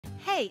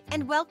Hey,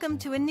 and welcome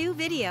to a new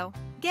video.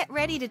 Get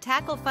ready to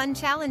tackle fun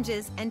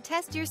challenges and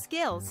test your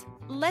skills.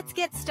 Let's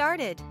get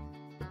started.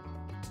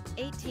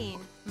 18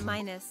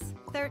 minus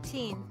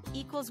 13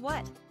 equals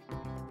what?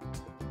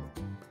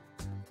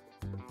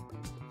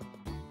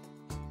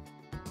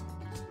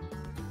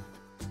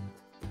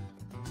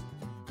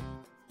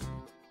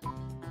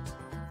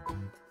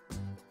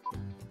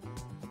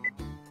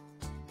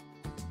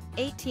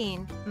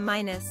 (18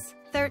 minus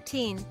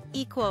 13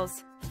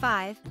 equals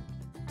 5).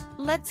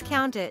 Let's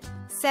count it.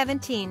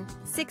 17,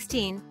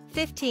 16,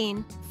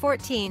 15,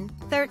 14,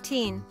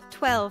 13,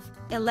 12,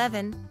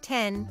 11,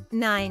 10,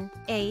 9,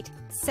 8,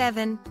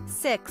 7,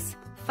 6,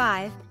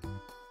 5.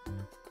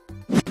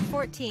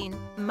 14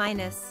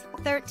 minus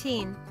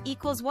 13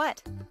 equals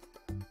what?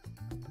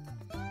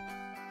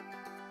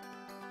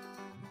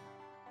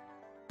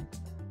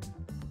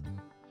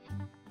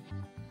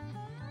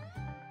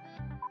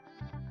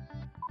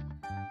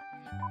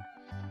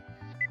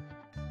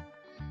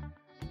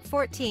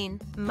 (14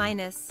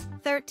 minus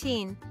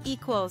 13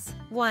 equals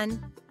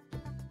 1).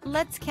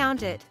 Let's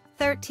count it.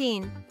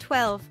 13,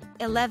 12,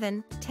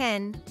 11,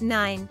 10,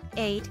 9,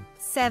 8,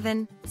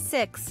 7,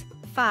 6,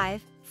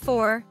 5,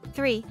 4,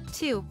 3,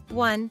 2,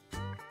 1.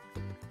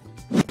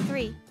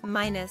 3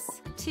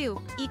 minus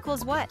 2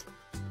 equals what?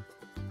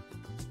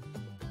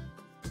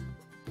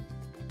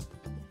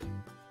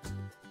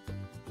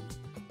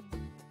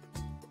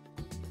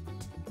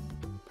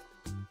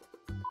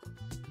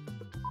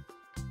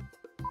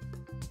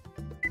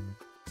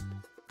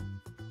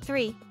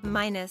 (3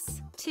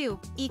 minus 2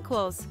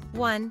 equals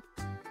 1).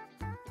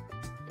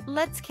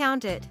 Let's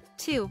count it.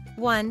 2,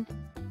 1.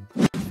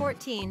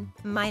 14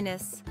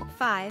 minus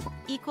 5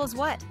 equals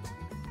what?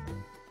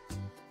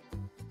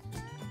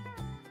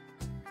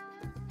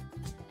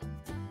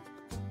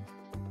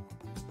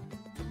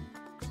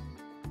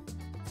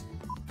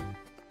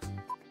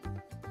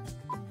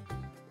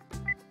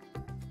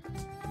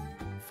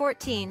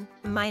 (14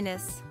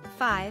 minus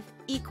 5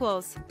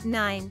 equals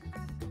 9).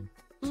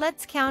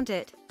 Let's count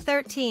it.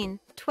 13,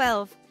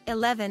 12,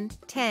 11,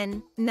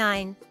 10,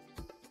 9.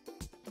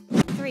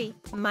 3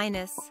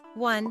 minus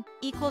 1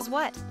 equals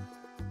what?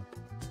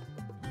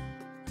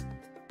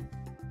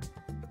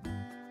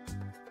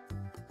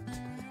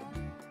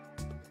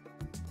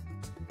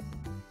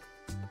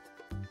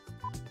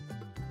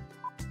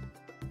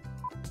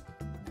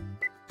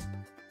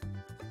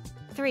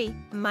 (3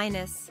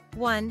 minus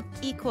 1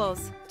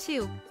 equals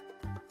 2).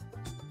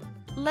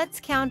 Let's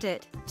count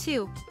it.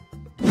 2.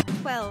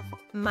 12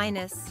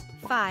 minus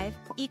 5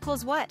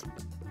 equals what?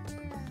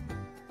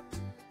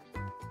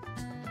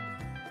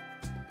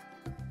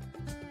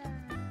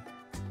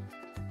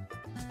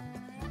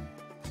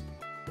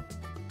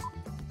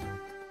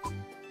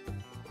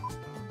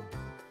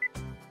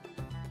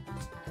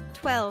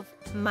 (12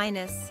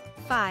 minus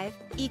 5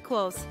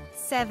 equals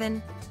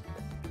 7).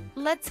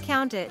 Let's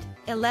count it.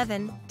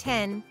 11,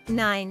 10,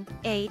 9,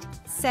 8,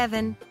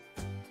 7.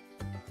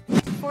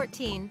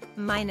 14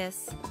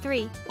 minus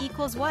 3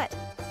 equals what?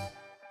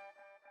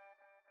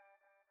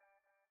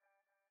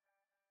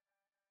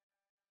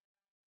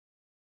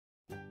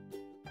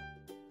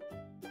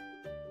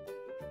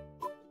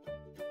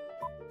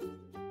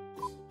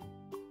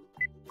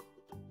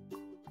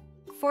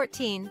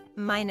 (14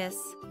 minus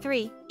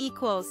 3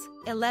 equals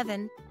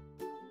 11).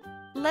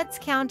 Let's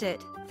count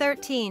it.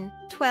 13,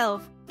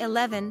 12,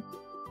 11.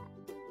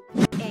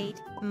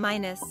 8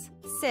 minus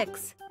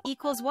 6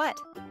 equals what?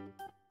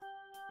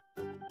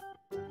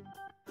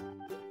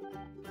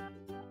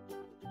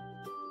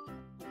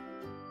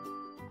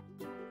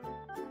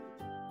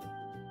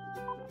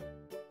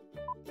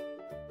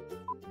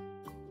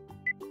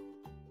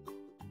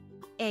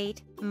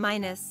 (8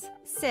 minus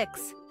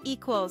 6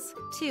 equals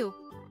 2).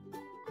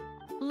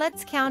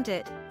 Let's count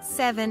it.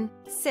 7,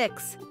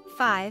 6,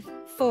 5,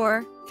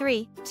 4,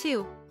 3,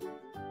 2.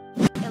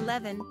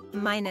 11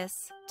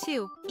 minus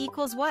 2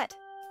 equals what?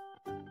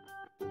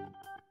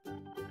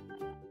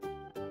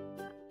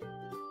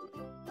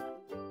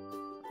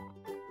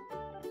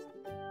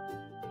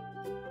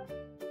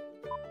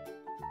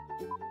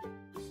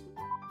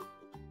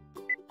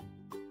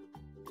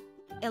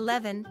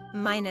 (11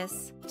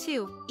 minus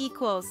 2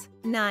 equals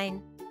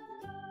 9).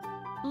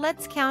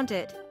 Let's count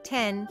it.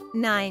 10,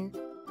 9.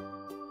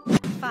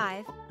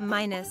 5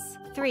 minus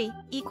 3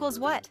 equals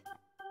what?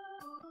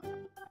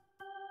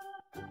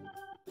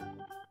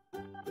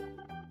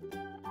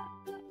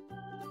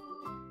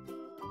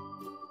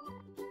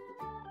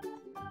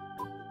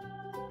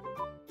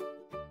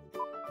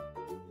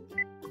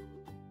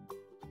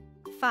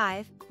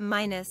 (5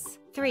 minus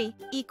 3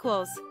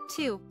 equals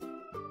 2).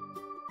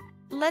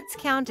 Let's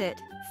count it.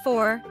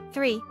 4,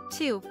 3,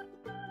 2.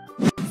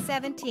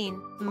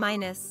 17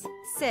 minus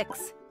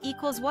 6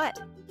 equals what?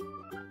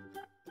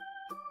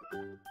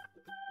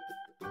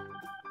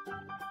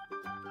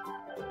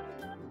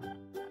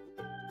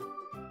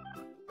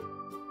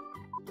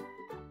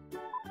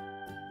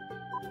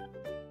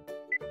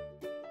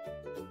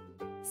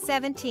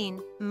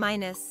 (17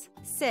 minus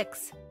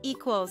 6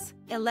 equals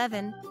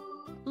 11).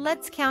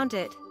 Let's count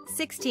it.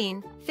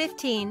 16,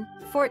 15,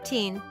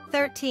 14,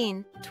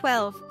 13,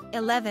 12,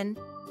 11.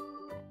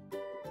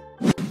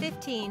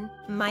 15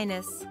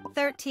 minus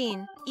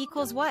 13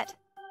 equals what?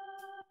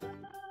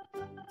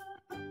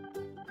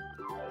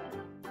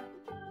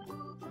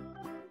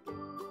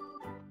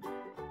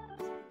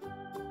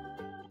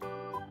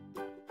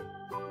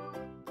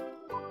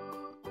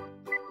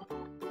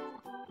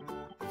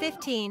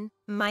 "15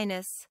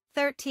 minus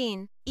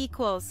 13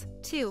 equals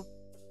 2.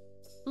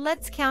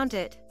 Let's count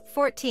it.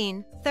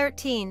 14,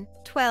 13,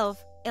 12,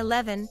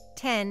 11,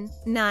 10,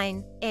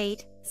 9,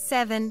 8,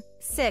 7,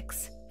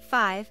 6,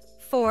 5,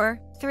 4,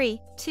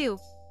 3, 2.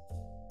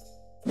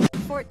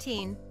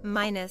 14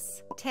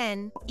 minus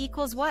 10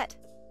 equals what?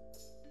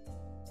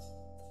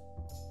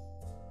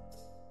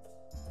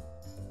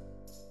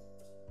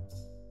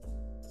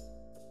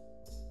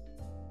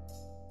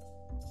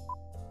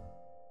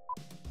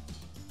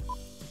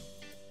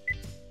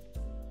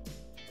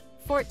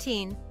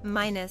 "14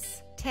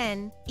 minus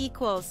 10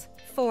 equals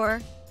 4.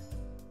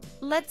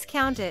 Let's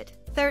count it.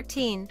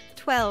 13,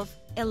 12,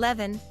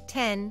 11,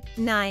 10,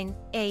 9,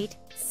 8,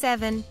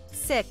 7,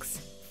 6,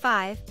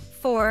 5,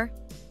 4.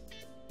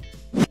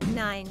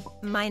 9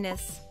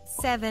 minus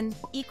 7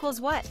 equals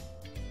what?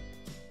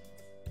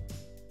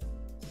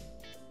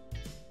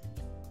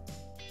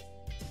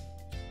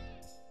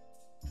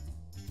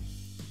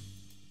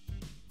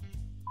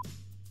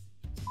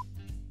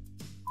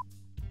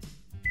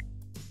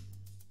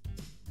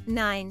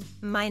 "9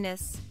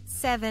 minus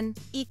 7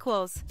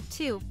 equals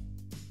 2.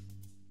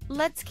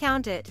 Let's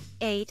count it.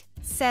 8,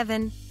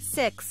 7,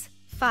 6,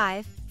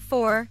 5,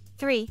 4,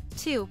 3,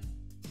 2.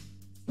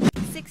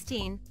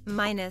 16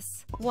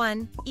 minus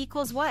 1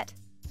 equals what?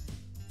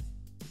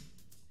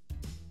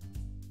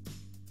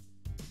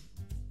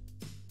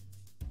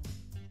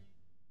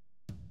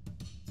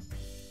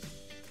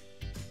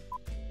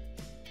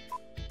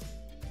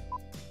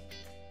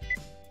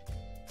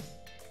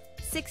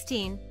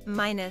 "16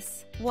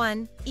 minus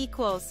 1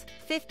 equals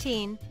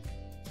 15.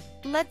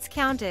 Let's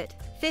count it.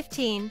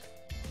 15.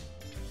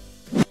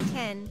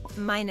 10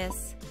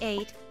 minus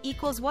 8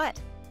 equals what?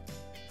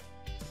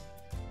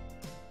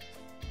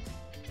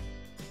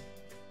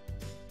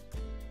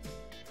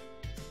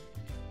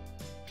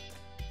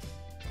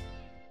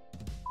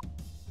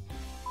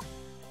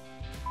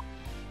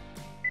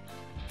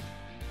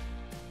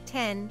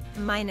 "10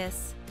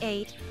 minus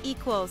 8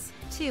 equals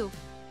 2.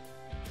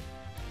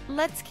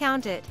 Let's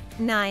count it.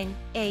 9,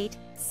 8,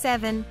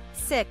 7,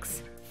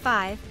 6,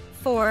 5,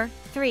 4,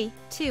 3,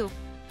 2.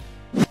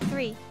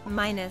 3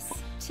 minus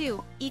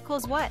 2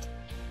 equals what?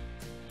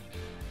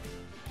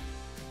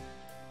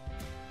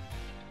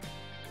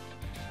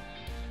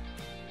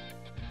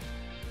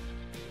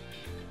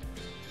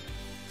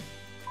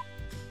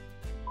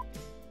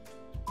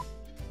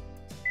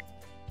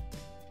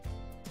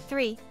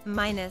 "3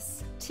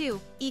 minus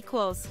 2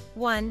 equals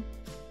 1.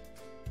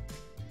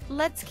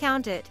 Let's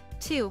count it.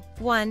 2,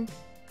 1.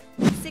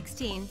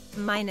 16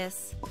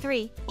 minus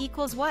 3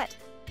 equals what?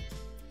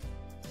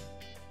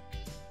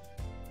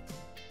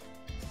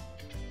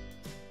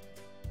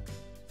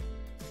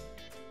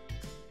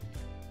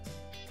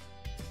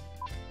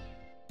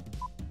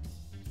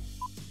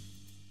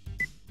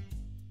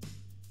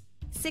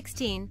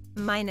 "16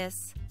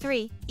 minus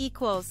 3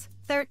 equals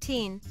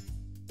 13.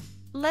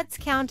 Let's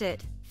count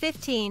it.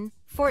 15,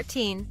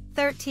 14,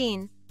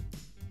 13.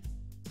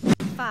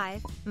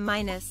 5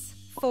 minus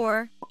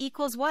 4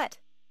 equals what?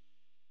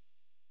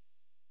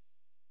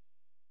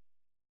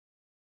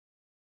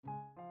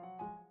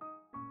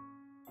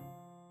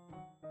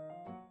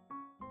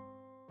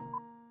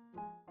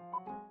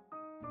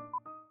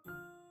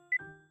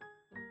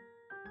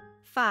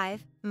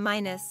 "5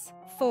 minus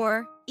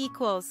 4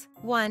 equals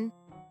 1.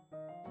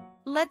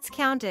 Let's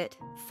count it.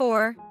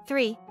 4,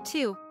 3,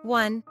 2,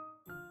 1.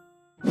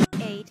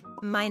 8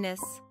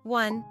 minus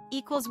 1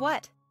 equals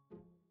what?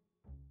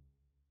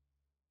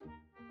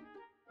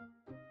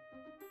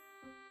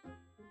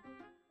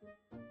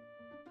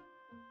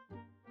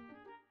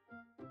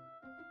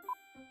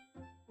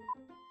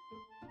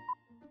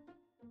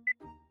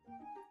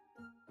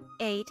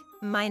 "8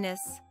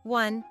 minus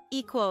 1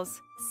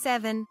 equals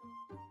 7.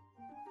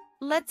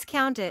 Let's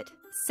count it.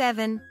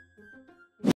 7